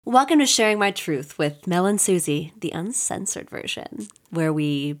Welcome to Sharing My Truth with Mel and Susie, the uncensored version, where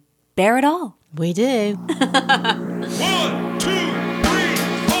we bear it all. We do. 1, 2, 3,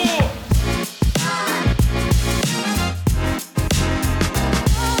 4.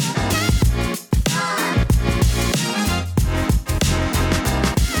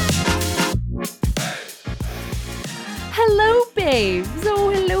 Hello, babes. Oh,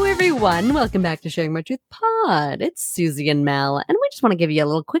 hello, everyone. Welcome back to Sharing My Truth Pod. It's Susie and Mel, and we just want to give you a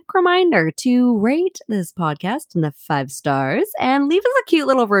little quick reminder to rate this podcast in the 5 stars and leave us a cute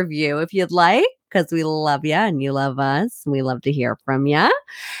little review if you'd like, because we love you and you love us. And we love to hear from you.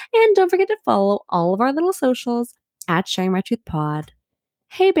 And don't forget to follow all of our little socials at Sharing My Truth Pod.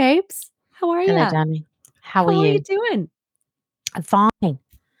 Hey, babes. How are you? Hello, darling. How are How are you? you doing? I'm fine.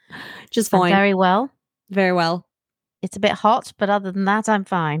 Just I'm fine. very well. Very well. It's a bit hot, but other than that, I'm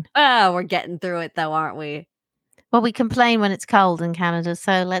fine. Oh, we're getting through it though, aren't we? Well, we complain when it's cold in Canada,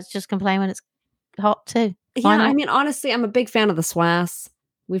 so let's just complain when it's hot too. Why Yeah, not? I mean, honestly, I'm a big fan of the SWAS.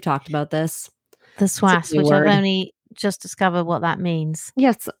 We've talked about this. The SWAS, new which word. I've only just discovered what that means.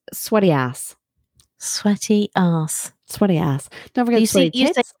 Yes, sweaty ass. Sweaty ass. Sweaty ass. Don't forget You sweaty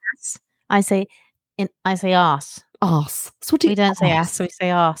say tits. ass. I say ass. Ass. Sweaty We don't say ass. ass, we say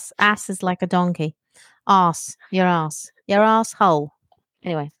ass. Ass is like a donkey. Ass. Your ass. Your asshole.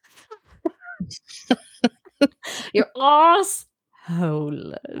 Anyway. Your ass hole.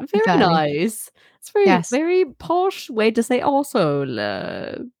 Very Exactly. nice. It's very, Yes. very posh way to say asshole.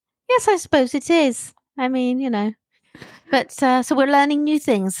 Yes, I suppose it is. I mean, you know. But so we're learning new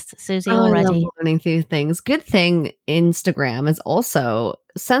things, Susie, I already. love learning through things. Good thing Instagram is also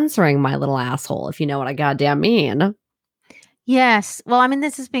censoring my little asshole, if you know what I goddamn mean. Yes. Well, I mean,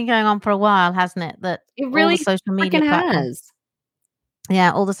 this has been going on for a while, hasn't it? That It all really the social media freaking platforms. has.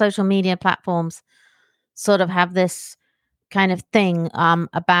 Yeah, all the social media platforms sort of have this kind of thing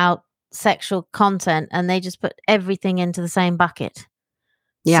about sexual content, and they just put everything into the same bucket.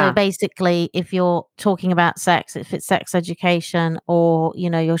 Yeah. So basically, if you're talking about sex, if it's sex education, or you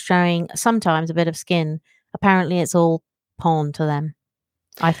know, you're showing sometimes a bit of skin, apparently it's all porn to them,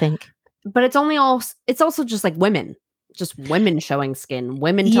 I think. But it's also just like women. Just women showing skin,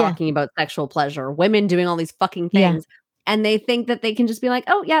 women Yeah. talking about sexual pleasure, women doing all these fucking Yeah. things. And they think that they can just be like,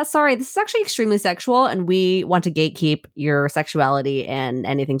 oh, yeah, sorry, this is actually extremely sexual. And we want to gatekeep your sexuality and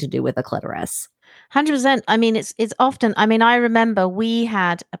anything to do with the clitoris. 100%. I mean, it's often. I mean, I remember we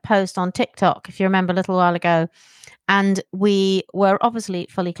had a post on TikTok, if you remember, a little while ago, and we were obviously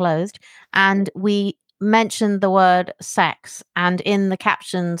fully clothed, and we mentioned the word sex, and in the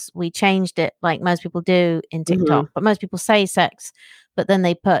captions we changed it like most people do in TikTok, but most people say sex, but then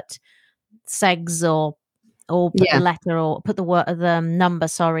they put segs or put Yeah. the letter or put the word the number,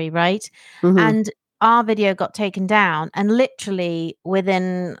 sorry, right? Mhm. And our video got taken down, and literally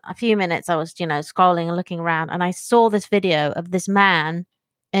within a few minutes I was, you know, scrolling and looking around, and I saw this video of this man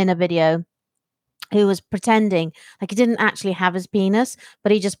in a video who was pretending like he didn't actually have his penis,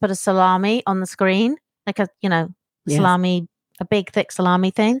 but he just put a salami on the screen, like a, you know, Yes. salami, a big thick salami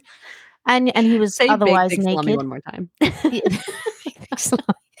thing, and he was Say otherwise big salami naked. one more time.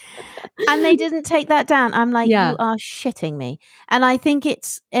 And they didn't take that down. I'm like, Yeah. you are shitting me. And I think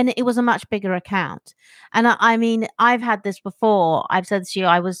it was a much bigger account. And I mean, I've had this before. I've said to you,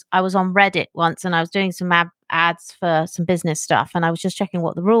 I was on Reddit once, and I was doing some ads for some business stuff, and I was just checking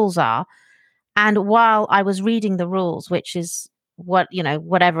what the rules are. And while I was reading the rules, which is what, you know,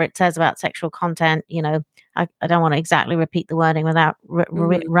 whatever it says about sexual content, you know, I don't want to exactly repeat the wording without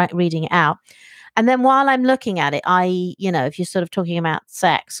reading it out. And then while I'm looking at it, you know, if you're sort of talking about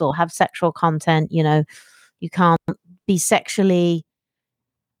sex or have sexual content, you know, you can't be sexually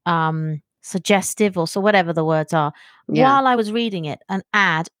suggestive, or so whatever the words are. Yeah. While I was reading it, an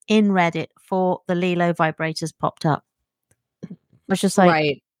ad in Reddit for the Lilo vibrators popped up. I was just like,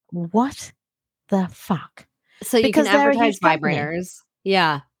 Right. what the fuck? So you Because can they're a advertise huge company. vibrators.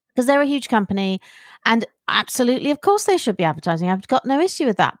 Yeah. Because they're a huge company, and absolutely, of course, they should be advertising. I've got no issue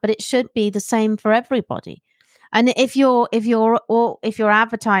with that, but it should be the same for everybody. And if you're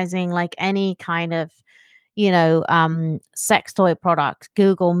advertising like any kind of, you know, sex toy product,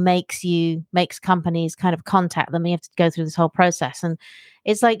 Google makes companies kind of contact them. You have to go through this whole process, and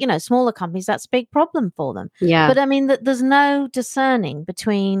it's like, you know, smaller companies, that's a big problem for them. Yeah. But I mean, there's no discerning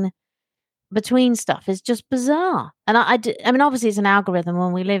between stuff. Is just bizarre. And I mean, obviously it's an algorithm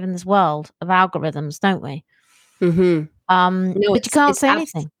when we live in this world of algorithms, don't we? Mm-hmm. No, But you can't say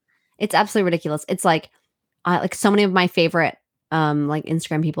anything. It's absolutely ridiculous. It's like so many of my favorite like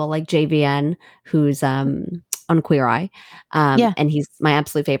Instagram people, like JVN, who's on Queer Eye. Yeah. And he's my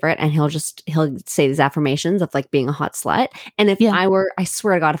absolute favorite. And he'll say these affirmations of like being a hot slut. And if Yeah. I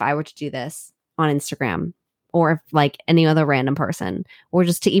swear to God, if I were to do this on Instagram or if like any other random person, or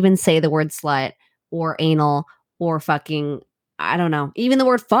just to even say the word slut or anal or fucking, I don't know, even the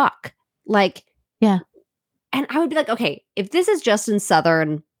word fuck, like, Yeah. and I would be like, okay, if this is just in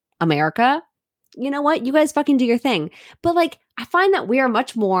Southern America, you know what? You guys fucking do your thing. But like, I find that we are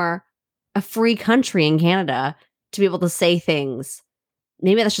much more a free country in Canada to be able to say things.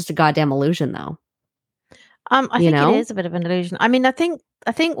 Maybe that's just a goddamn illusion, though. I You think it know? is a bit of an illusion. I mean, I think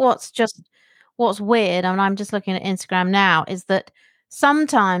what's weird, and I'm just looking at Instagram now, is that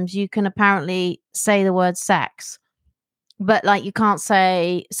sometimes you can apparently say the word sex, but like you can't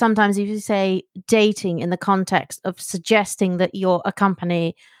say. Sometimes if you say dating in the context of suggesting that you're a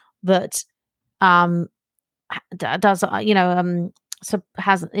company that does so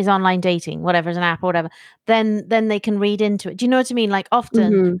is online dating, whatever, is an app or whatever, then they can read into it. Do you know what I mean? Like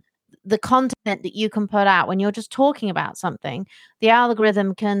often Mhm. the content that you can put out when you're just talking about something, the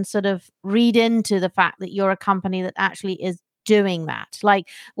algorithm can sort of read into the fact that you're a company that actually is doing that. Like,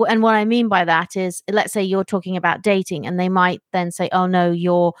 and what I mean by that is, let's say you're talking about dating, and they might then say, "Oh no,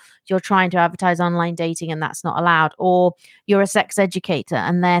 you're trying to advertise online dating, and that's not allowed," or "You're a sex educator,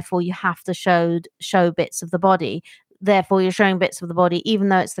 and therefore you have to show bits of the body." Therefore, you're showing bits of the body, even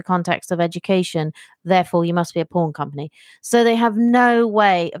though it's the context of education. Therefore, you must be a porn company. So they have no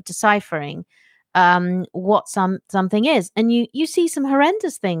way of deciphering what something is, and you see some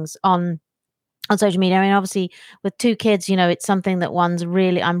horrendous things on social media. I mean, obviously, with 2 kids, it's something that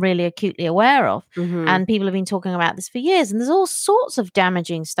I'm really acutely aware of, Mhm. and people have been talking about this for years. And there's all sorts of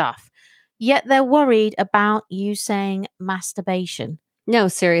damaging stuff. Yet they're worried about you saying masturbation, No,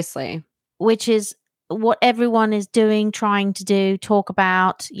 seriously. which is what everyone is doing, trying to talk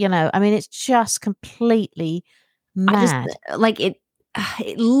about. I mean, it's just completely I just mad. like it.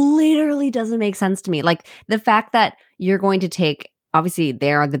 It literally doesn't make sense to me. Like the fact that you're going to take, obviously,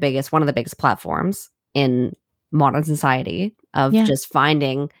 they are one of the biggest platforms in modern society of Yeah. just trying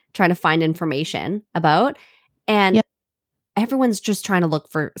to find information about, and Yeah. everyone's just trying to look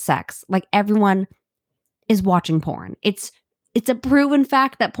for sex. Like everyone is watching porn. It's a proven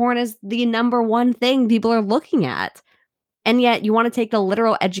fact that porn is the number one thing people are looking at, and yet you want to take the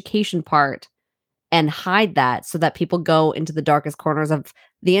literal education part and hide that so that people go into the darkest corners of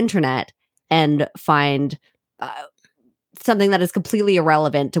the internet and find something that is completely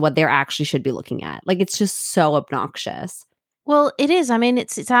irrelevant to what they actually should be looking at. Like it's just so obnoxious. Well, it is. I mean,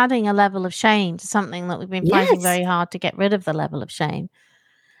 it's adding a level of shame to something that we've been fighting Yes. very hard to get rid of, the level of shame.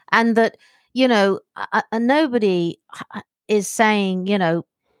 And that, nobody is saying,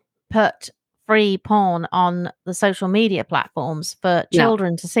 put free porn on the social media platforms for No.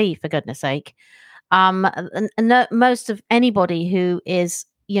 children to see, for goodness sake. And most of anybody who is,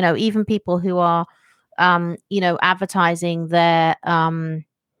 even people who are, advertising their,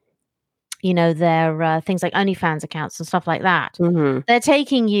 their things like OnlyFans accounts and stuff like that. Mhm. They're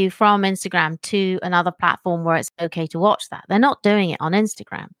taking you from Instagram to another platform where it's okay to watch that. They're not doing it on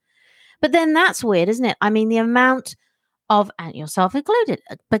Instagram. But then that's weird, isn't it? I mean, the amount of, and yourself included,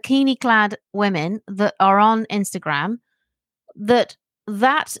 bikini clad women that are on Instagram, that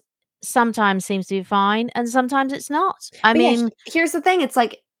sometimes seems to be fine and sometimes it's not. I But yeah, mean, here's the thing. It's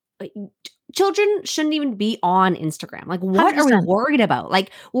like children shouldn't even be on Instagram. Like, what are we 100%. worried about?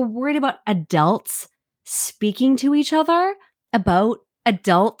 Like, we're worried about adults speaking to each other about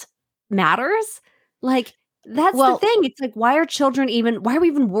adult matters. Like, that's the Well, thing. It's like, why are we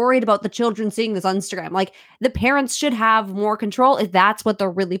even worried about the children seeing this on Instagram? Like, the parents should have more control if that's what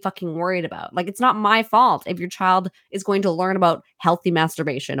they're really fucking worried about. Like, it's not my fault if your child is going to learn about healthy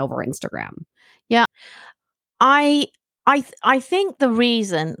masturbation over Instagram. yeah, I think the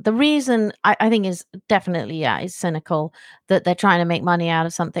reason I think is definitely, is cynical, that they're trying to make money out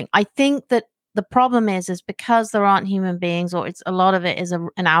of something. I think that the problem is because there aren't human beings, or it's a lot of it is an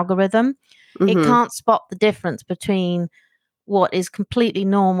algorithm. It Mhm. can't spot the difference between what is completely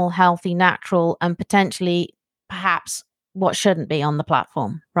normal, healthy, natural, and potentially perhaps what shouldn't be on the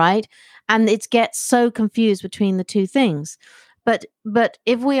platform, right? And it gets so confused between the two things. But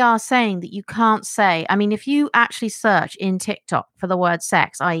if we are saying that you can't say, I mean, if you actually search in TikTok for the word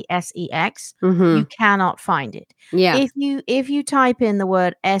sex, i.e. sex, you Mhm. cannot find it. Yeah. If you type in the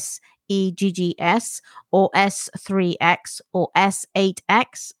word seggs or S3X or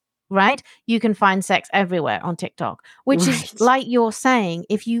S8X, right, you can find sex everywhere on TikTok, which is, Right. like you're saying,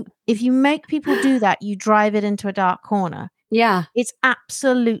 if you make people do that, you drive it into a dark corner. Yeah. It's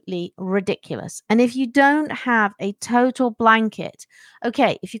absolutely ridiculous. And if you don't have a total blanket,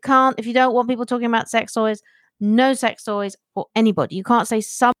 okay, if you don't want people talking about sex toys, no sex toys for anybody. You can't say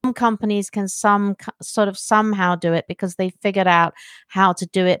some companies can sort of somehow do it because they figured out how to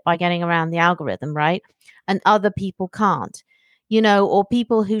do it by getting around the algorithm, right? And other people can't, or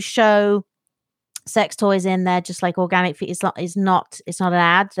people who show sex toys in there just like organic food. It's not an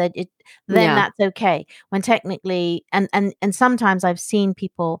ad. Then that's okay. When technically, and sometimes I've seen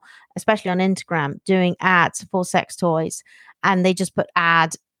people, especially on Instagram, doing ads for sex toys, and they just put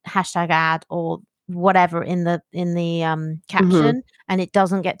hashtag ad or whatever in the caption, and it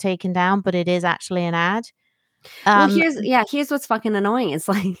doesn't get taken down, but it is actually an ad. Well, here's what's fucking annoying.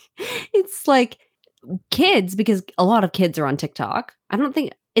 It's like kids, because a lot of kids are on TikTok. I don't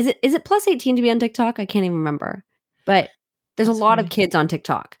think is it plus 18 to be on TikTok? I can't even remember. But there's a lot of kids on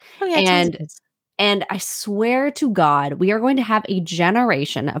TikTok. Oh yeah, and I swear to God, we are going to have a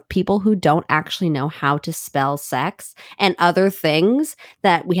generation of people who don't actually know how to spell sex and other things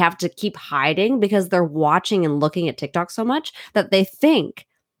that we have to keep hiding because they're watching and looking at TikTok so much that they think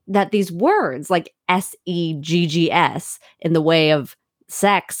that these words like SEGGS in the way of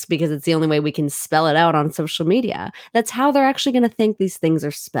sex, because it's the only way we can spell it out on social media, that's how they're actually going to think these things are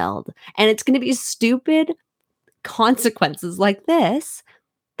spelled. And it's going to be stupid consequences like this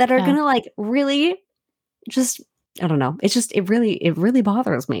that are going to like really just, I don't know. It's just, it really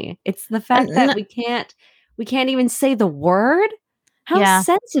bothers me. It's the fact that we can't even say the word. How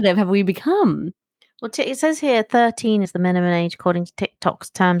sensitive have we become? Well, it says here 13 is the minimum age according to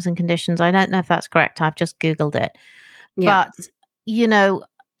TikTok's terms and conditions. I don't know if that's correct. I've just Googled it. Yeah. But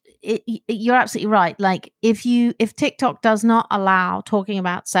you're absolutely right. Like if TikTok does not allow talking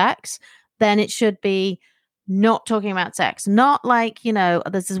about sex, then it should be not talking about sex. Not like,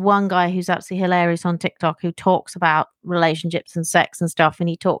 there's this one guy who's absolutely hilarious on TikTok who talks about relationships and sex and stuff. And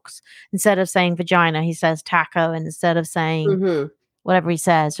he talks, instead of saying vagina, he says taco, and instead of saying whatever he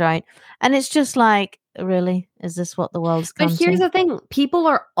says, right? And it's just like, really? Is this what the world's come to? But here's the thing. People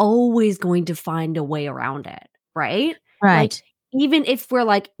are always going to find a way around it, right? Right. Like, even if we're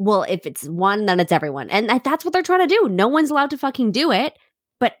like, well, if it's one, then it's everyone. And that's what they're trying to do. No one's allowed to fucking do it,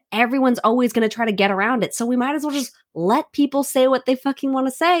 but everyone's always going to try to get around it. So we might as well just let people say what they fucking want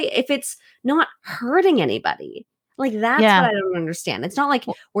to say if it's not hurting anybody. Like, that's what I don't understand. It's not like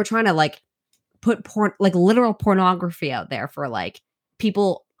we're trying to like put like literal pornography out there for like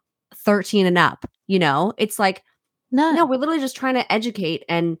people 13 and up, It's like, no, we're literally just trying to educate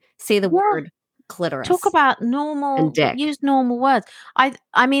and say the word clitoris. Talk about normal, use normal words.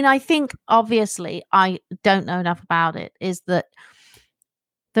 I mean, I think obviously I don't know enough about it, is that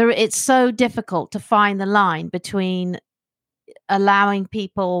it's so difficult to find the line between allowing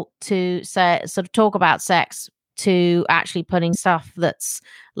people to say, sort of talk about sex, to actually putting stuff that's,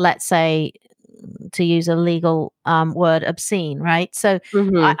 let's say, to use a legal word, obscene, right? So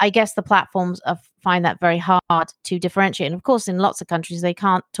I guess the platforms find that very hard to differentiate. And of course, in lots of countries, they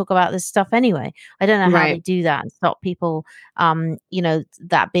can't talk about this stuff anyway. I don't know how they do that and stop people,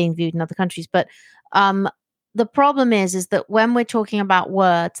 that being viewed in other countries. But the problem is that when we're talking about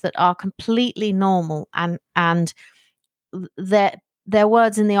words that are completely normal and they're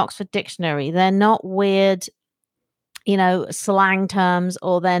words in the Oxford Dictionary, they're not weird, slang terms,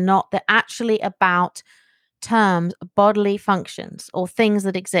 or they're actually about terms, bodily functions, or things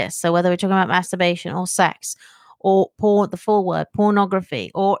that exist. So whether we're talking about masturbation or sex or the full word,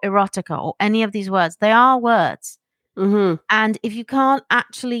 pornography or erotica or any of these words, they are words. And if you can't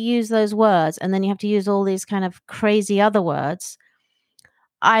actually use those words, and then you have to use all these kind of crazy other words,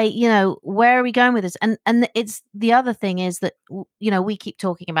 where are we going with this? And it's, the other thing is that, we keep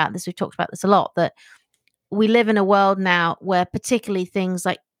talking about this. We've talked about this a lot, that we live in a world now where particularly things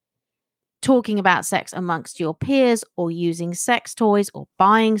like talking about sex amongst your peers, or using sex toys, or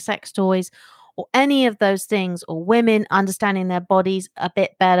buying sex toys, or any of those things, or women understanding their bodies a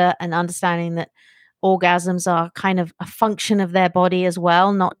bit better and understanding that orgasms are kind of a function of their body as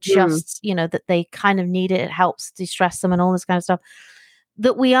well, not just, that they kind of need it. It helps distress them and all this kind of stuff.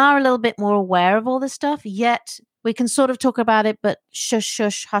 That we are a little bit more aware of all this stuff, yet we can sort of talk about it, but shush,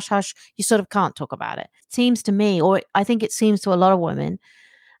 shush, hush, hush, you sort of can't talk about it. It seems to me, or I think it seems to a lot of women,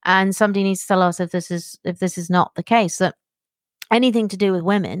 and somebody needs to tell us if this is not the case, that anything to do with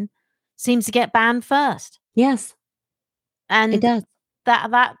women seems to get banned first. Yes. And it does.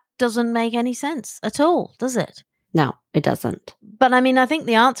 That doesn't make any sense at all, does it? No, it doesn't. But I mean, I think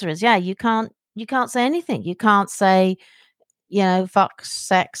the answer is, you can't say anything. You can't say, fuck,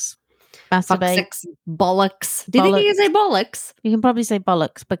 sex, masturbate. Fuck, sex, bollocks. Do you think you can say bollocks? You can probably say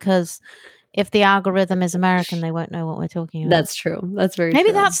bollocks, because if the algorithm is American, they won't know what we're talking about. That's true. That's very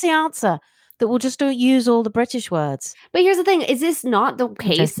Maybe true. that's the answer, that we'll just use all the British words. But here's the thing. Is this not the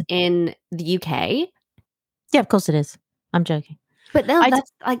case in the UK? Yeah, of course it is. I'm joking. But no, I d-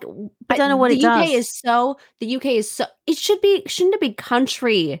 that's like I don't know what the it UK does. is so shouldn't it be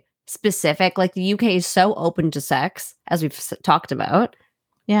country specific? Like the UK is so open to sex, as we've talked about,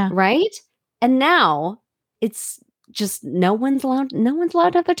 Yeah. right? And now it's just no one's allowed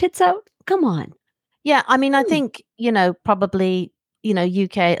to have their tits out. Come on. Yeah, I mean, I think, probably,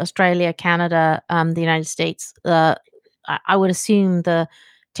 UK, Australia, Canada, the United States, I would assume the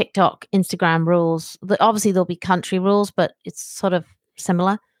TikTok, Instagram rules, obviously there'll be country rules, but it's sort of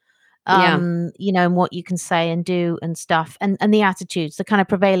similar. Yeah. And what you can say and do and stuff, and the attitudes, the kind of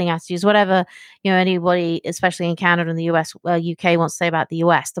prevailing attitudes, whatever, anybody, especially in Canada and the US, UK wants to say about the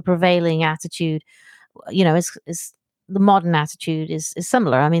US, the prevailing attitude, is the modern attitude is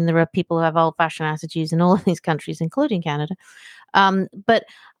similar. I mean, there are people who have old-fashioned attitudes in all of these countries, including Canada. But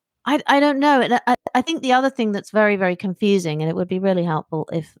I don't know. And I think the other thing that's very, very confusing, and it would be really helpful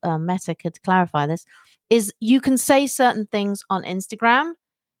if Meta could clarify this, is you can say certain things on Instagram,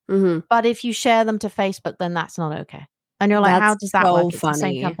 Mm-hmm. but if you share them to Facebook, then that's not okay. And you're like, how That's does that so work? It's the funny.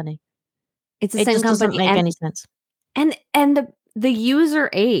 same company. It's the It same just doesn't company, make any sense. and the user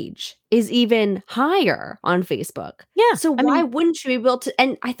age is even higher on Facebook. Yeah. So I why mean, wouldn't you be able to?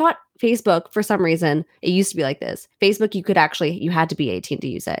 And I thought Facebook, for some reason, it used to be like this. Facebook, you had to be 18 to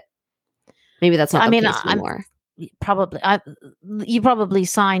use it. Maybe that's not I the mean, case anymore. You probably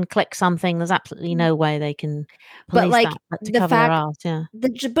click something. There's absolutely no way they can But police like that, but to the cover their fact, ass,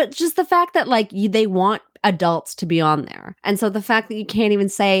 yeah. but just the fact that like they want adults to be on there, and so the fact that you can't even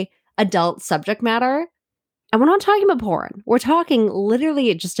say adult subject matter, and we're not talking about porn. We're talking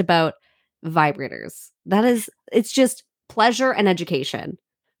literally just about vibrators. It's just pleasure and education.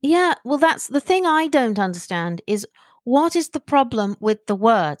 Yeah, well, that's the thing I don't understand is what is the problem with the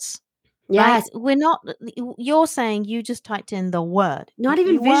words? Right? Yes, You're saying you just typed in the word. not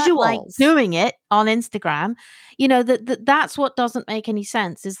even You weren't like visuals. doing it on Instagram. That's what doesn't make any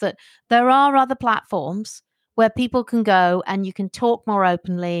sense is that there are other platforms where people can go and you can talk more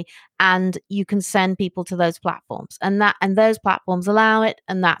openly and you can send people to those platforms and those platforms allow it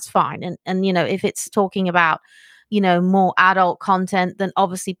and that's fine. And if it's talking about more adult content, then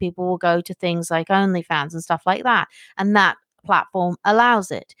obviously people will go to things like OnlyFans and stuff like that. And that platform allows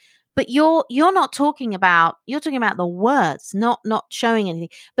it. But you're not talking about you're talking about the words, not showing anything.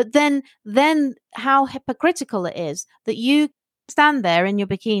 But then how hypocritical it is that you stand there in your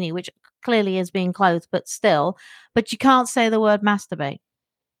bikini, which clearly is being clothed, but you can't say the word masturbate.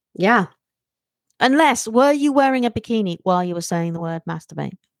 Yeah. Unless were you wearing a bikini while you were saying the word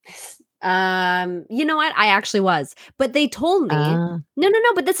masturbate? You know what? I actually was, but they told me no,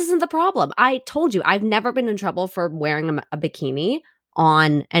 but this isn't the problem. I told you I've never been in trouble for wearing a bikini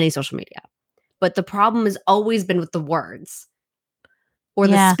on any social media, but the problem has always been with the words or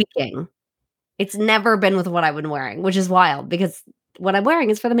the speaking. It's never been with what I've been wearing, which is wild because what I'm wearing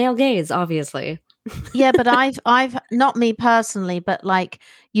is for the male gaze, obviously. Yeah, but I've not me personally, but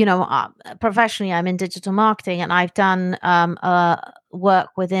professionally, I'm in digital marketing, and I've done work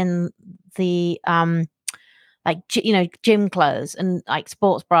within the gym clothes and like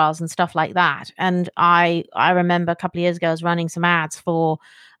sports bras and stuff like that. And I remember a couple of years ago, I was running some ads for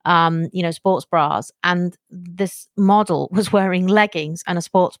sports bras, and this model was wearing leggings and a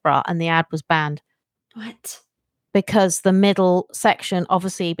sports bra, and the ad was banned. What? Because the middle section,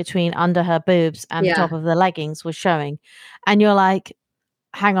 obviously between under her boobs and the top of the leggings, was showing. And you're like,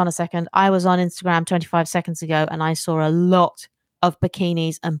 hang on a second. I was on Instagram 25 seconds ago and I saw a lot of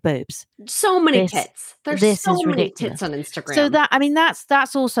bikinis and boobs. So many tits. There's so many ridiculous. tits on Instagram. So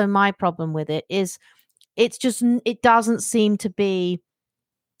that's also my problem with it is it doesn't seem to be,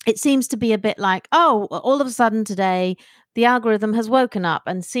 it seems to be a bit like, oh, all of a sudden today, the algorithm has woken up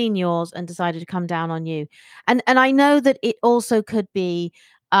and seen yours and decided to come down on you. And I know that it also could be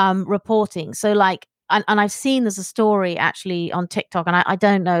reporting. So like, and I've seen there's a story actually on TikTok, and I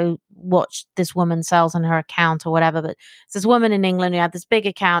don't know what this woman sells on her account or whatever, but it's this woman in England who had this big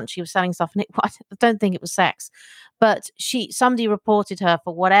account. She was selling stuff, and I don't think it was sex, but somebody reported her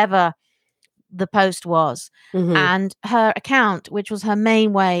for whatever the post was, and her account, which was her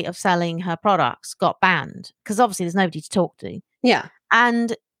main way of selling her products, got banned because obviously there's nobody to talk to. Yeah.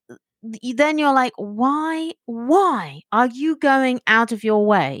 And then you're like, why are you going out of your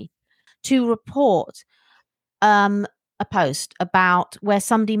way to report a post about where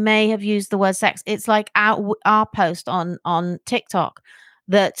somebody may have used the word sex? It's like our post on TikTok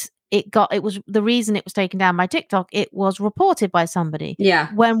that it was the reason it was taken down by TikTok. It was reported by somebody.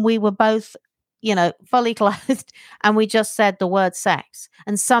 Yeah. When we were both, fully clothed and we just said the word sex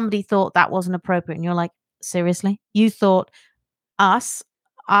and somebody thought that wasn't appropriate. And you're like, seriously? You thought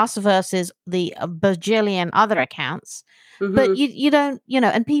us versus the bajillion other accounts. Mhm. But you don't,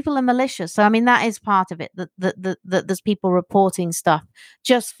 and people are malicious. So I mean, that is part of it, that there's people reporting stuff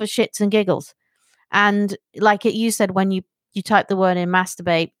just for shits and giggles. And like you said, when you type the word in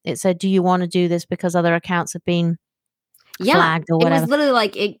masturbate, it said, do you want to do this because other accounts have been flagged or It whatever? was literally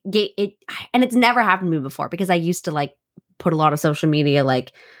like it, and it's never happened to me before because I used to like put a lot of social media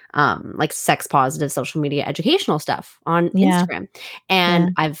like sex positive social media educational stuff on Yeah. Instagram,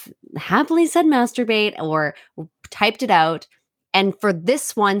 and I've happily said masturbate or typed it out, and for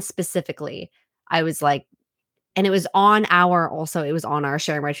this one specifically, I was like, and it was on our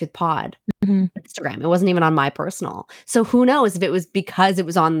Sharing My Truth pod Mhm. Instagram. It wasn't even on my personal. So who knows if it was because it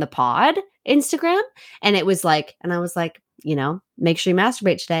was on the pod Instagram and it was like, and I was like, make sure you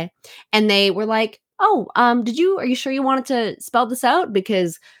masturbate today. And they were like, oh, are you sure you wanted to spell this out?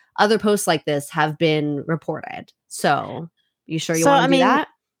 Because other posts like this have been reported. So you sure you want to do that?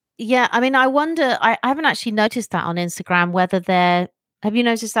 Yeah, I mean, I wonder, I haven't actually noticed that on Instagram, whether have you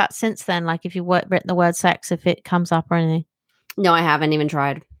noticed that since then? Like if you've written the word sex, if it comes up or anything? No, I haven't even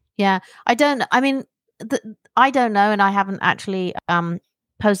tried. Yeah, I don't, I mean, I don't know. And I haven't actually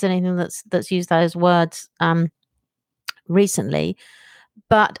posted anything that's used those words recently.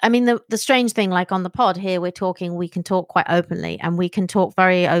 But I mean, the strange thing, like on the pod here, we can talk quite openly, and we can talk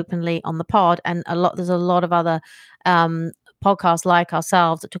very openly on the pod. And there's a lot of other podcasts like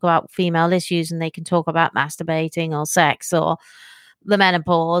ourselves that talk about female issues, and they can talk about masturbating or sex or the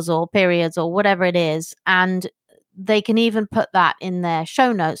menopause or periods or whatever it is. And they can even put that in their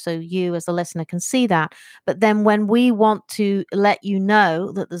show notes so you as a listener can see that. But then when we want to let you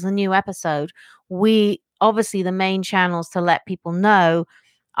know that there's a new episode, we obviously, the main channels to let people know,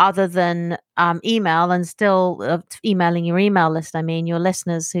 other than email, and still emailing your email list, I mean your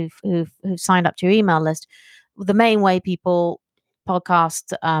listeners who've signed up to your email list, the main way people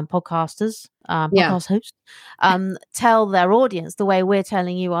podcast hosts tell their audience, the way we're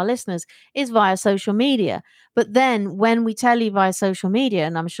telling you, our listeners, is via social media. But then when we tell you via social media,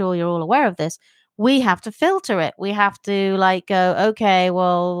 and I'm sure you're all aware of this, we have to filter it. We have to like go, okay,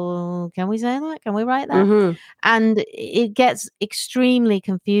 well, can we say that? Can we write that? Mhm. And it gets extremely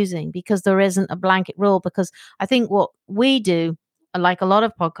confusing because there isn't a blanket rule. Because I think what we do, like a lot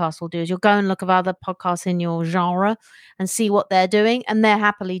of podcasts will do, is you'll go and look at other podcasts in your genre and see what they're doing, and they're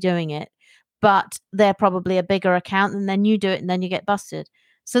happily doing it. But they're probably a bigger account, and then you do it and then you get busted.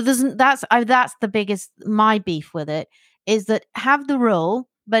 So that's the biggest, my beef with it, is that have the rule,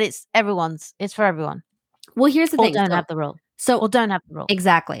 but it's for everyone. Well, here's the Or thing. don't have the rule. Or don't have the rule.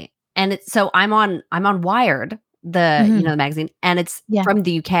 Exactly. And I'm on Wired, Mhm. the magazine, and it's Yeah. from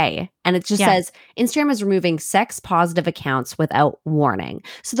the UK, and it just Yeah. says Instagram is removing sex positive accounts without warning.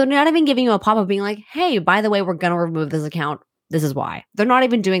 So they're not even giving you a pop-up being like, hey, by the way, we're going to remove this account. This is why. They're not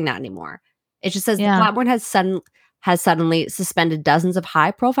even doing that anymore. It just says the platform has suddenly suspended dozens of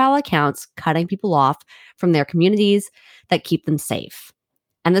high-profile accounts, cutting people off from their communities that keep them safe.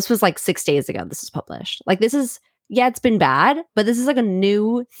 And this was like 6 days ago this was published. Like this is, yeah, it's been bad, but this is like a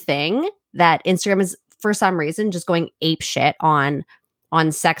new thing that Instagram is for some reason just going ape shit on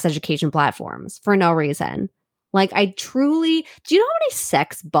sex education platforms for no reason. Like do you know how many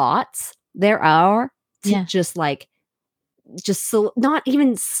sex bots there are to not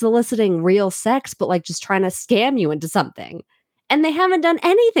even soliciting real sex, but like just trying to scam you into something. And they haven't done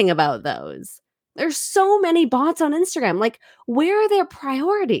anything about those. There's so many bots on Instagram. Like, where are their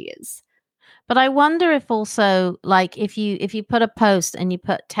priorities? But I wonder if also, like, if you put a post and you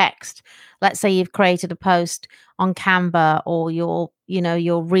put text, let's say you've created a post on Canva, or you're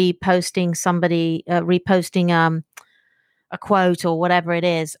reposting somebody, reposting a quote or whatever it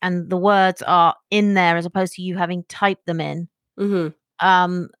is, and the words are in there as opposed to you having typed them in.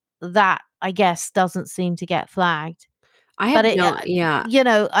 Mm-hmm. That I guess doesn't seem to get flagged.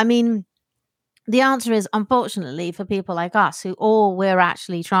 Yeah. I mean, the answer is, unfortunately, for people like us, who all we're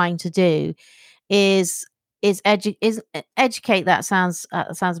actually trying to do is educate. That sounds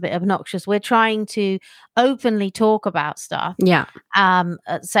a bit obnoxious. We're trying to openly talk about stuff,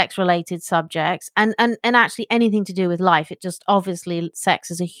 sex related subjects, and actually anything to do with life. It just, obviously, sex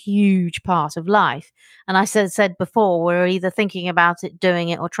is a huge part of life, and I said before, we're either thinking about it, doing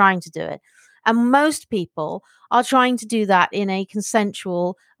it, or trying to do it. And most people are trying to do that in a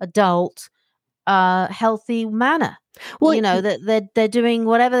consensual, adult, healthy manner. Well, that they're doing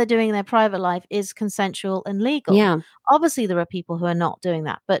whatever they're doing in their private life is consensual and legal. Yeah. Obviously, there are people who are not doing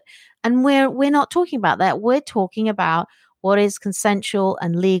that, and we're not talking about that. We're talking about what is consensual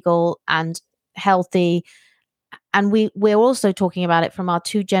and legal and healthy and we're also talking about it from our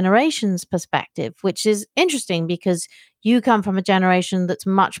two generations perspective, which is interesting because you come from a generation that's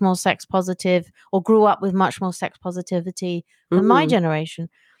much more sex positive or grew up with much more sex positivity than my generation.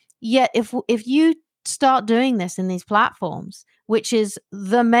 Yet if you start doing this in these platforms, which is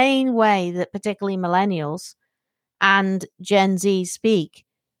the main way that particularly millennials and Gen Z speak,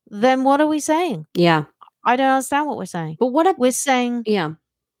 then what are we saying? Yeah. I don't understand what we're saying. But what if We're saying yeah.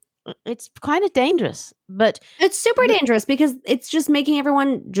 it's kind of dangerous, but It's super dangerous because it's just making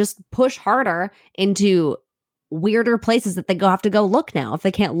everyone just push harder into weirder places that they have to go look now if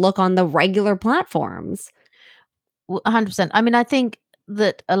they can't look on the regular platforms. 100%. I mean, I think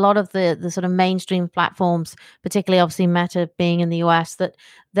that a lot of the sort of mainstream platforms, particularly obviously Meta being in the US, that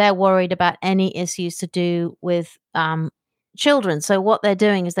they're worried about any issues to do with children. So what they're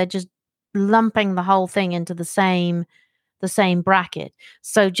doing is they're just lumping the whole thing into the same bracket.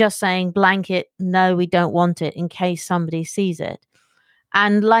 So just saying blanket, no, we don't want it in case somebody sees it.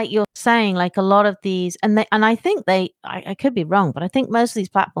 And like you're saying, like a lot of these, and I think I could be wrong, but I think most of these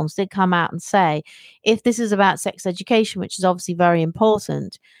platforms did come out and say, if this is about sex education, which is obviously very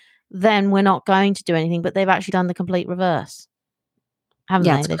important, then we're not going to do anything. But they've actually done the complete reverse, haven't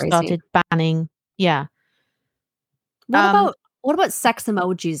Yeah, they? it's They've crazy. started banning. Yeah. What about sex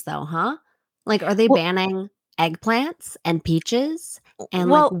emojis though, huh? Like, are they Well- banning eggplants and peaches? And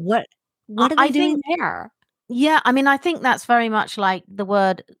well, like what are they I doing think- there? Yeah, I mean, I think that's very much like the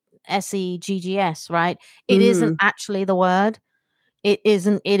word SEGGS, right? It isn't actually the word. It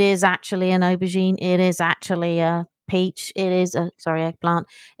isn't. It is actually an aubergine. It is actually a peach. It is a eggplant.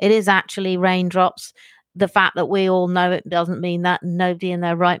 It is actually raindrops. The fact that we all know it doesn't mean that nobody in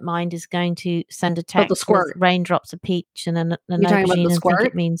their right mind is going to send a the text with squirt. raindrops, a peach, and an You're talking about aubergine, the and think squirt?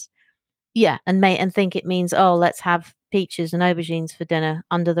 it means and think it means, oh, let's have peaches and aubergines for dinner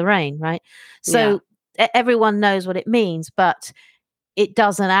under the rain, right? So everyone knows what it means, but it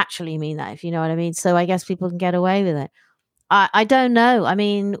doesn't actually mean that, if you know what I mean. So I guess people can get away with it. I don't know. I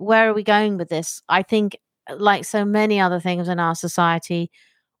mean, where are we going with this? I think, like so many other things in our society,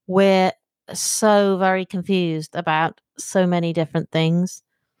 we're so very confused about so many different things,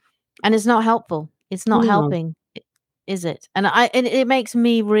 and it's not helpful. It's not No. helping, is it? And it makes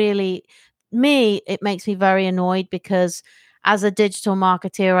me it makes me very annoyed because as a digital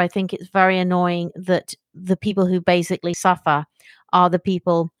marketeer, I think it's very annoying that the people who basically suffer are the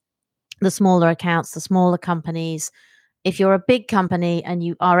people, the smaller accounts, the smaller companies. If you're a big company and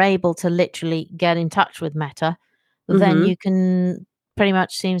you are able to literally get in touch with Meta, then you can pretty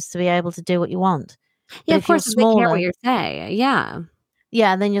much seems to be able to do what you want. Yeah, But of if you're course, if they care smaller, what you say. Yeah.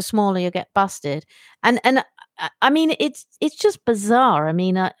 yeah, then you're smaller, you'll get busted. And I mean, it's just bizarre. I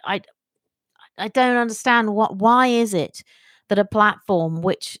mean, I don't understand why is it that a platform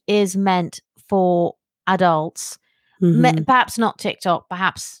which is meant for adults, perhaps not TikTok,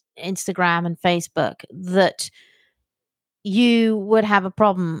 perhaps Instagram and Facebook, that you would have a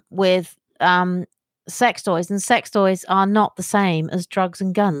problem with sex toys, and sex toys are not the same as drugs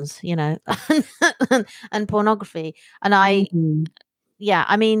and guns, you know, and pornography. And I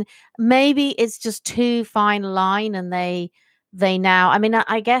mean, maybe it's just too fine a line, and they now, I mean,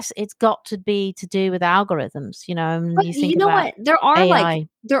 I guess it's got to be to do with algorithms, you know. And But you think you know about what? There are AI.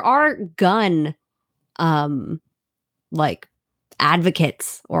 there are gun like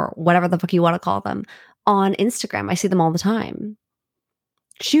advocates or whatever the fuck you want to call them on Instagram. I see them all the time.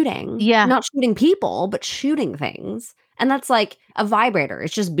 Shooting. Yeah. Not shooting people, but shooting things. And that's like a vibrator.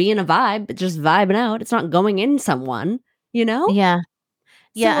 It's just being a vibe. It's just vibing out. It's not going in someone, you know? Yeah.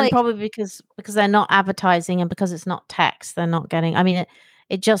 Yeah, So, and like, probably because they're not advertising, and because it's not text, they're not getting. I mean,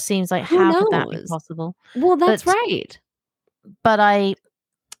 it just seems like, who how could that be knows? possible? Well, that's But- right. But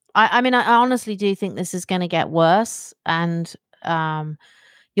I mean, I honestly do think this is going to get worse, and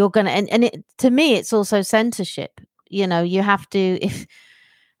you're going to, and it, to me, it's also censorship. You know, you have to, if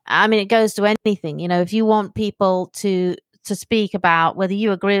I mean, it goes to anything. You know, if you want people to speak about whether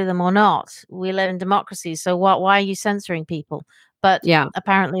you agree with them or not, we live in democracy. So why are you censoring people? But Yeah.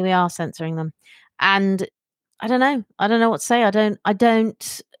 apparently we are censoring them. And I don't know what to say.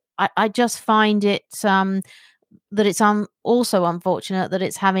 I just find it that it's also unfortunate that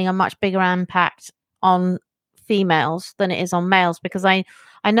it's having a much bigger impact on females than it is on males, because I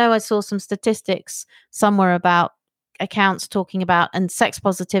know I saw some statistics somewhere about accounts talking about and sex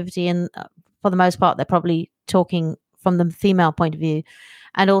positivity, and for the most part they're probably talking from the female point of view,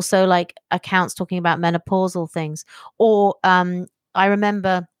 and also like accounts talking about menopausal things, or I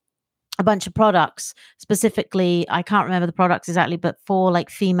remember a bunch of products, specifically I can't remember the products exactly, but for like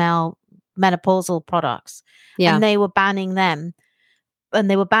female menopausal products, Yeah. and they were banning them, and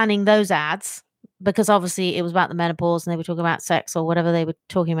they were banning those ads because obviously it was about the menopause and they were talking about sex or whatever they were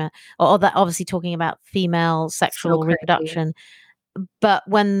talking about, or that obviously talking about female sexual crazy. reproduction. But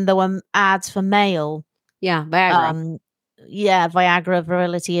when there were ads for male, Yeah, Viagra. Viagra,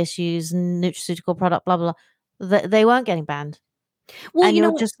 virility issues, nutraceutical product, blah, blah, blah, they weren't getting banned. Well, And you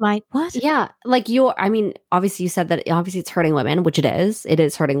you're know, just like, what? yeah, like I mean, obviously you said that obviously it's hurting women, which it is. It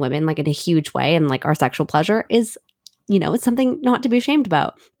is hurting women like in a huge way. And like our sexual pleasure is, it's something not to be ashamed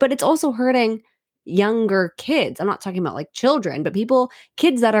about. But it's also hurting younger kids. I'm not talking about like children, but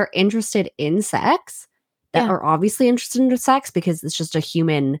kids that are interested in sex, that Yeah. are obviously interested in sex because it's just a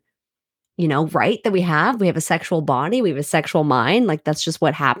human, right that we have. We have a sexual body, we have a sexual mind. Like that's just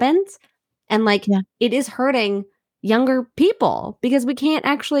what happens. And like Yeah. it is hurting younger people because they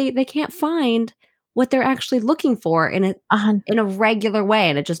can't find what they're actually looking for in a regular way,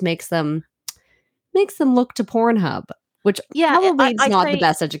 and it just makes them look to Pornhub, which probably is not the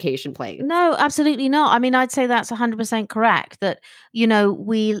best education place. No, absolutely not. I mean, I'd say that's 100% correct, that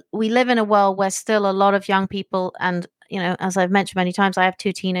we live in a world where still a lot of young people, and as I've mentioned many times, I have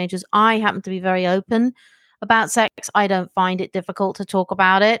 2 teenagers. I happen to be very open about sex. I don't find it difficult to talk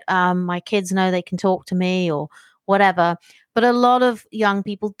about it. My kids know they can talk to me or whatever. But a lot of young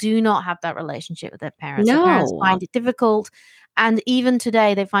people do not have that relationship with their parents. Their parents No. find it difficult. And even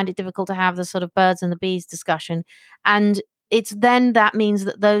today, they find it difficult to have the sort of birds and the bees discussion. And it's then that means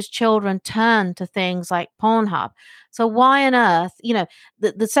that those children turn to things like Pornhub. So why on earth,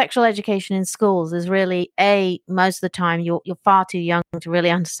 the sexual education in schools is really, most of the time you're far too young to really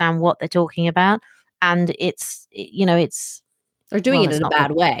understand what they're talking about. And it's they're doing it in a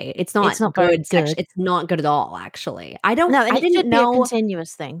bad way. It's not very good. good. It's not good at all, actually. No, and I it didn't should know. be a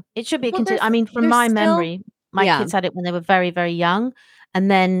continuous thing. It should be a Well, continuous. I mean, from my memory, my Yeah. kids had it when they were very, very young,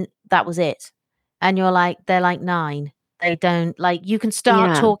 and then that was it. And they're like 9. They don't you can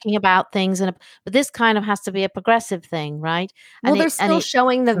start talking about things, but this kind of has to be a progressive thing, right? Well, they're still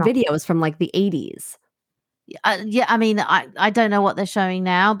showing the no. videos from like the 80s. Yeah, I mean, I don't know what they're showing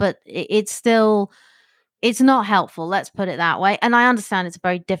now, but it's still. It's not helpful, let's put it that way. And I understand it's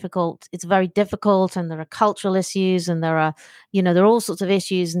very difficult, and there are cultural issues, and there are all sorts of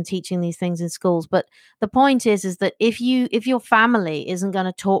issues in teaching these things in schools. But the point is that if your family isn't going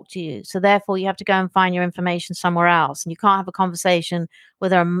to talk to you, so therefore you have to go and find your information somewhere else, and you can't have a conversation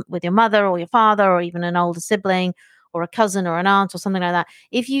with your mother or your father or even an older sibling or a cousin or an aunt or something like that.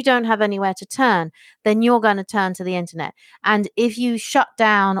 If you don't have anywhere to turn, then you're going to turn to the internet. And if you shut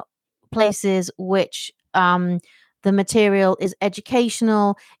down places which the material is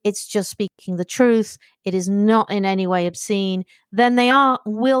educational, it's just speaking the truth, it is not in any way obscene, then they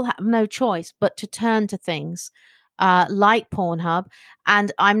will have no choice but to turn to things like Pornhub.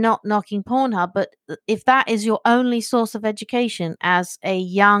 And I'm not knocking Pornhub, but if that is your only source of education as a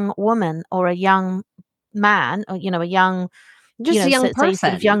young woman or a young man, or a young a young person,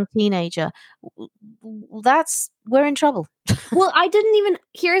 sort of young teenager, we're in trouble. Well, I didn't even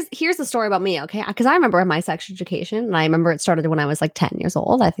here's the story about me, okay? Because I remember my sex education, and I remember it started when I was like 10 years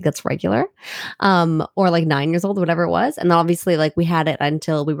old. I think that's regular, or like 9 years old, whatever it was. And then obviously, like we had it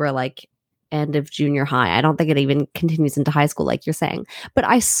until we were like end of junior high. I don't think it even continues into high school, like you're saying. But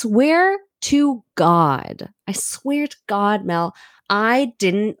I swear to God, Mel, I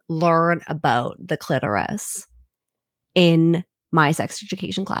didn't learn about the clitoris in my sex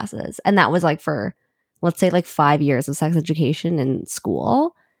education classes, and that was like for, let's say, like 5 years of sex education in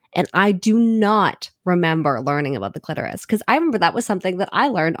school. And I do not remember learning about the clitoris, because I remember that was something that I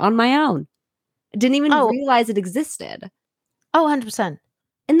learned on my own. I didn't even realize it existed. Oh, 100%.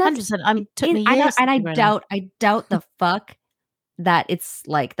 And that's 100%. I mean, it took me years. And I doubt the fuck that it's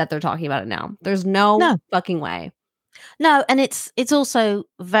like that they're talking about it now. There's no fucking way. No, and it's also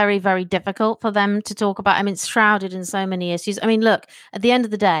very, very difficult for them to talk about. I mean, it's shrouded in so many issues. I mean, look, at the end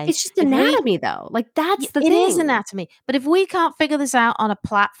of the day, it's just anatomy, though. Like that's the thing. It is anatomy. But if we can't figure this out on a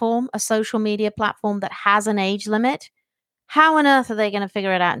platform, a social media platform that has an age limit, how on earth are they going to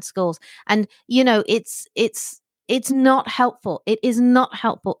figure it out in schools? And it's not helpful. It is not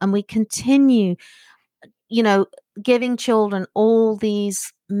helpful, and we continue, giving children all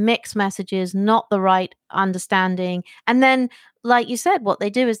these mixed messages, not the right understanding. And then, like you said, what they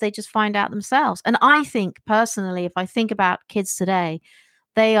do is they just find out themselves. And I think personally, if I think about kids today,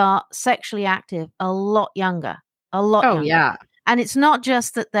 they are sexually active a lot younger. Yeah. And it's not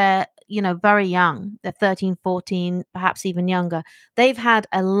just that they're, very young. They're 13, 14, perhaps even younger. They've had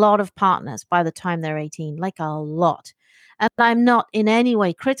a lot of partners by the time they're 18, like a lot. And I'm not in any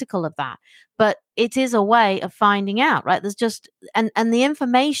way critical of that, but it is a way of finding out, right? There's just, and the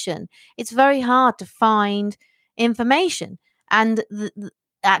information, it's very hard to find information. And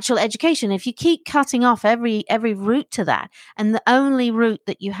actual education. If you keep cutting off every route to that, and the only route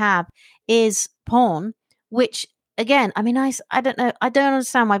that you have is porn, which again, I mean, I don't know, I don't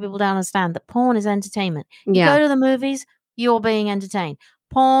understand why people don't understand that porn is entertainment. You Yeah. go to the movies, you're being entertained.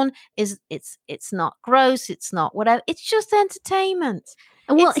 Porn is it's not gross, it's not whatever, it's just entertainment.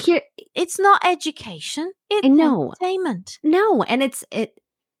 Well, It's not education, it's know. entertainment. No, and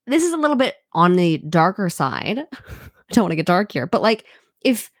this is a little bit on the darker side. I don't want to get dark here, but like,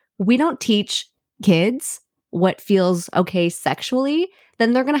 if we don't teach kids what feels okay sexually,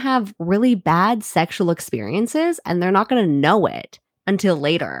 then they're going to have really bad sexual experiences and they're not going to know it until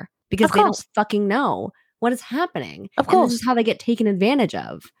later because Of they don't course. fucking know what is happening. Of And this course. is how they get taken advantage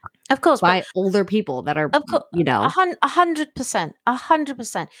of But by older people that are, of course, you know, 100%.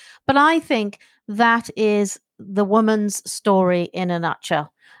 But I think that is the woman's story in a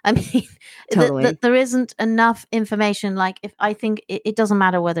nutshell. I mean, Totally. there isn't enough information. Like, if I think it doesn't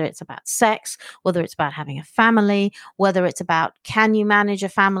matter whether it's about sex, whether it's about having a family, whether it's about can you manage a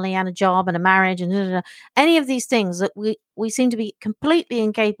family and a job and a marriage and any of these things that we seem to be completely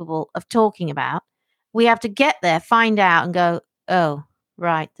incapable of talking about. We have to get there, find out, and go, oh,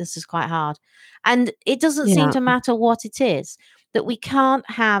 right, this is quite hard. And it doesn't seem Yeah. to matter what it is, that we can't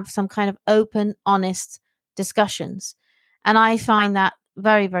have some kind of open, honest discussions. And I find that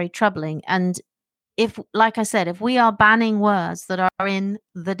very, very troubling. And if, like I said, if we are banning words that are in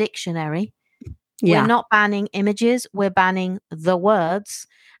the dictionary, yeah. we're not banning images, we're banning the words,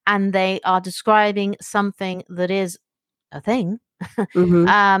 and they are describing something that is a thing.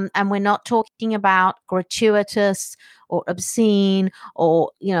 Mhm. And we're not talking about gratuitous or obscene or,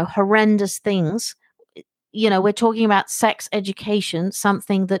 horrendous things. We're talking about sex education,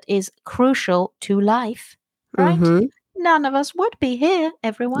 something that is crucial to life, right? Mhm. None of us would be here,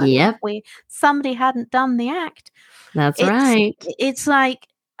 everyone, Yep. if somebody hadn't done the act. That's right. It's like,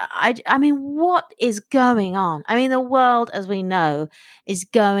 I mean, what is going on? I mean, the world, as we know, is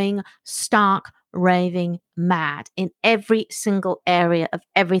going stark raving mad in every single area of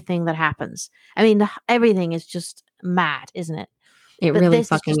everything that happens. I mean, everything is just mad, isn't it? It But really this is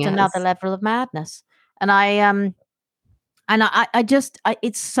fucking just another is. level of madness. And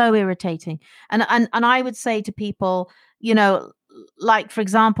it's so irritating. And I would say to people, like, for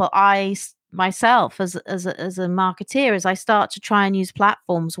example, myself as a marketeer, as I start to try and use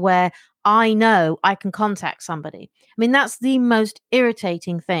platforms where I know I can contact somebody. I mean, that's the most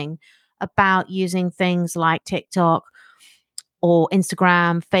irritating thing about using things like TikTok or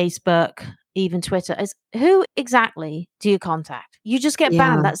Instagram, Facebook, even Twitter, is who exactly do you contact? You just get Yeah.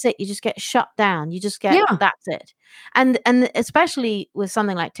 banned. That's it. You just get shut down. You just get, Yeah. that's it. And especially with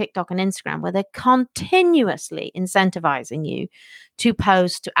something like TikTok and Instagram, where they're continuously incentivizing you to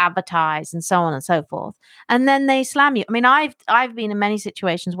post, to advertise, and so on and so forth. And then they slam you. I mean, I've been in many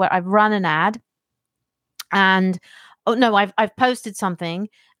situations where I've run an ad and I've posted something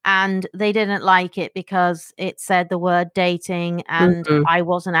and they didn't like it because it said the word dating and Mhm. I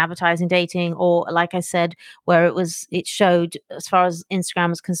wasn't advertising dating, or like I said, where it showed, as far as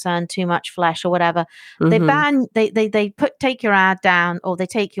Instagram is concerned, too much flesh or whatever. They Mhm. ban, they take your ad down, or they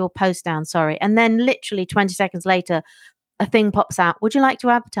take your post down, sorry. And then literally 20 seconds later, a thing pops out. Would you like to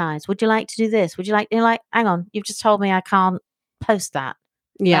advertise? Would you like to do this? Would you like, you're like, hang on, you've just told me I can't post that.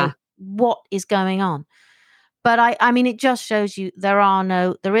 Yeah. Like, what is going on? But I mean, it just shows you there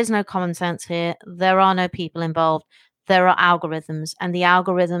is no common sense here. There are no people involved. There are algorithms, and the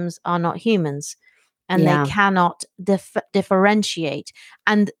algorithms are not humans, and Yeah. they cannot differentiate.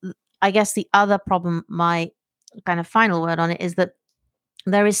 And I guess the other problem, my kind of final word on it, is that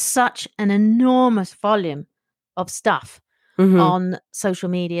there is such an enormous volume of stuff Mhm. on social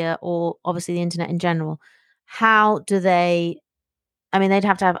media, or obviously the internet in general. How do they? I mean, they'd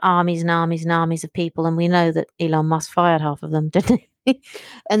have to have armies and armies and armies of people, and we know that Elon Musk fired half of them, didn't he?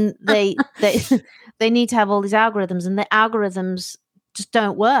 And they they need to have all these algorithms, and the algorithms just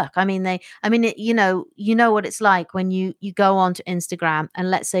don't work. I mean, you know what it's like when you go onto Instagram, and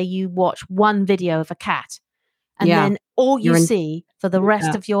let's say you watch one video of a cat, and Yeah. then all you You're in- see for the rest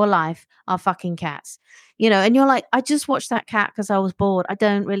Yeah. of your life are fucking cats. And you're like, I just watched that cat because I was bored. I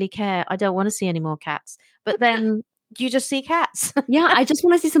don't really care. I don't want to see any more cats. But then you just see cats. Yeah, I just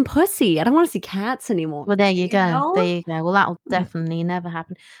want to see some pussy. I don't want to see cats anymore. Well, there you go. know? There you go. Well, that'll definitely never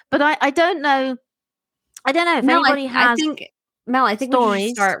happen. But I don't know. I don't know if Mel, anybody I has think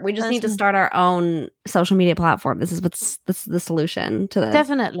stories. we just need to start our own social media platform. This is the solution to this.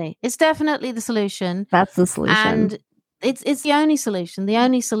 Definitely. It's definitely the solution. That's the solution. And it's the only solution. The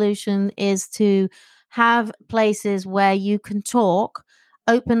only solution is to have places where you can talk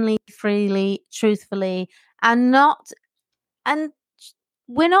openly, freely, truthfully, and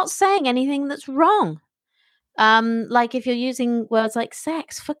we're not saying anything that's wrong. Like if you're using words like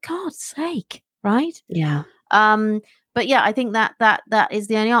sex, for God's sake, right? Yeah. But yeah, I think that is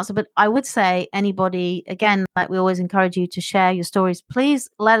the only answer. But I would say anybody, again, like we always encourage you to share your stories. Please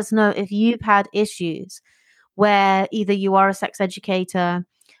let us know if you've had issues where either you are a sex educator,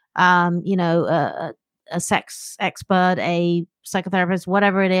 a sex expert, a psychotherapist,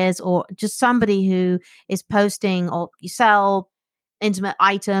 whatever it is, or just somebody who is posting, or you sell intimate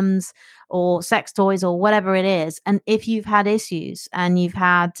items or sex toys or whatever it is. And if you've had issues and you've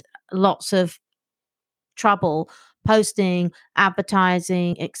had lots of trouble posting,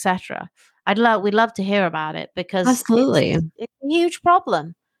 advertising, etc., we'd love to hear about it, because Absolutely. it's a huge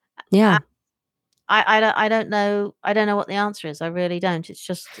problem. Yeah. I don't know what the answer is. I really don't. It's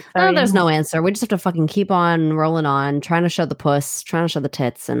just very There's no answer. We just have to fucking keep on rolling on, trying to show the puss, trying to show the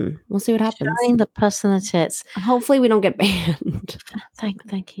tits, and we'll see what happens. showing the puss and the tits. Hopefully we don't get banned.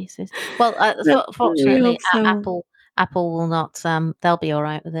 Thank you, sis. Well, I fortunately, hope so. Apple will not. They'll be all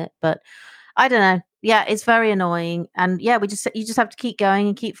right with it. But I don't know. Yeah, it's very annoying. And yeah, you just have to keep going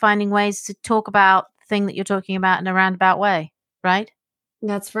and keep finding ways to talk about the thing that you're talking about in a roundabout way, right?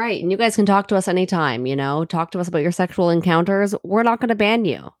 That's right. And you guys can talk to us anytime, talk to us about your sexual encounters. We're not going to ban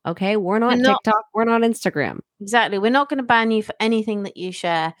you. Okay. We're not TikTok. We're not Instagram. Exactly. We're not going to ban you for anything that you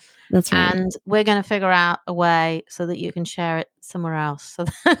share. That's right. And we're going to figure out a way so that you can share it somewhere else, so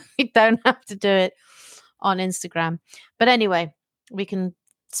that we don't have to do it on Instagram. But anyway, we can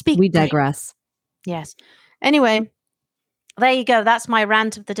speak. We digress. Yes. Anyway, there you go. That's my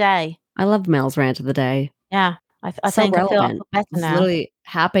rant of the day. I love Mel's rant of the day. Yeah. I So think relevant. I feel better It's now. literally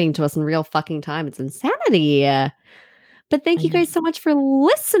happening to us in real fucking time. It's insanity. But thank you guys so much for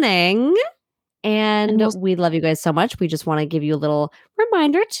listening. And we love you guys so much. We just want to give you a little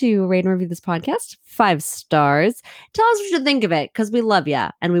reminder to rate and review this podcast 5 stars. Tell us what you think of it, because we love you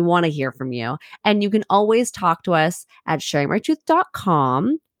and we want to hear from you. And you can always talk to us at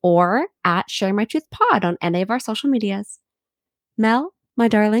sharingmytruth.com or at sharingmytruthpod on any of our social medias. Mel, my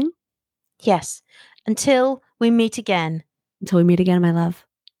darling. Yes. Until we meet again. Until we meet again, my love.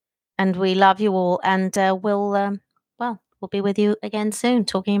 And we love you all. And we'll be with you again soon,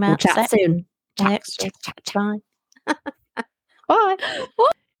 talking about We'll chat sex. soon. Bye. Bye.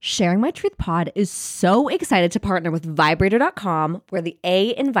 Sharing My Truth Pod is so excited to partner with Vibrator.com, where the A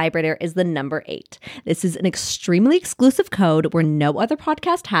in Vibrator is the number 8. This is an extremely exclusive code where no other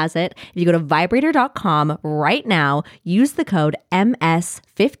podcast has it. If you go to Vibrator.com right now, use the code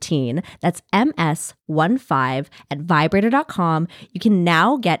MS15, that's MS15 at Vibrator.com. You can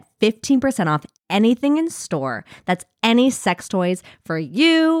now get 15% off anything in store. That's any sex toys for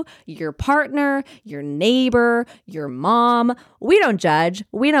you, your partner, your neighbor, your mom. We don't judge.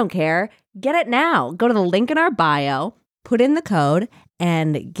 We don't care. Get it now. Go to the link in our bio, put in the code,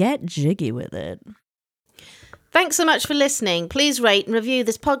 and get jiggy with it. Thanks so much for listening. Please rate and review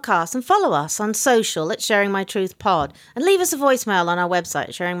this podcast and follow us on social at Sharing My Truth Pod, and leave us a voicemail on our website at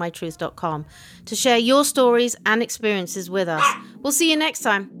sharingmytruth.com to share your stories and experiences with us. We'll see you next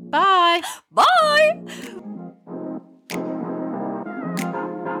time. Bye. Bye.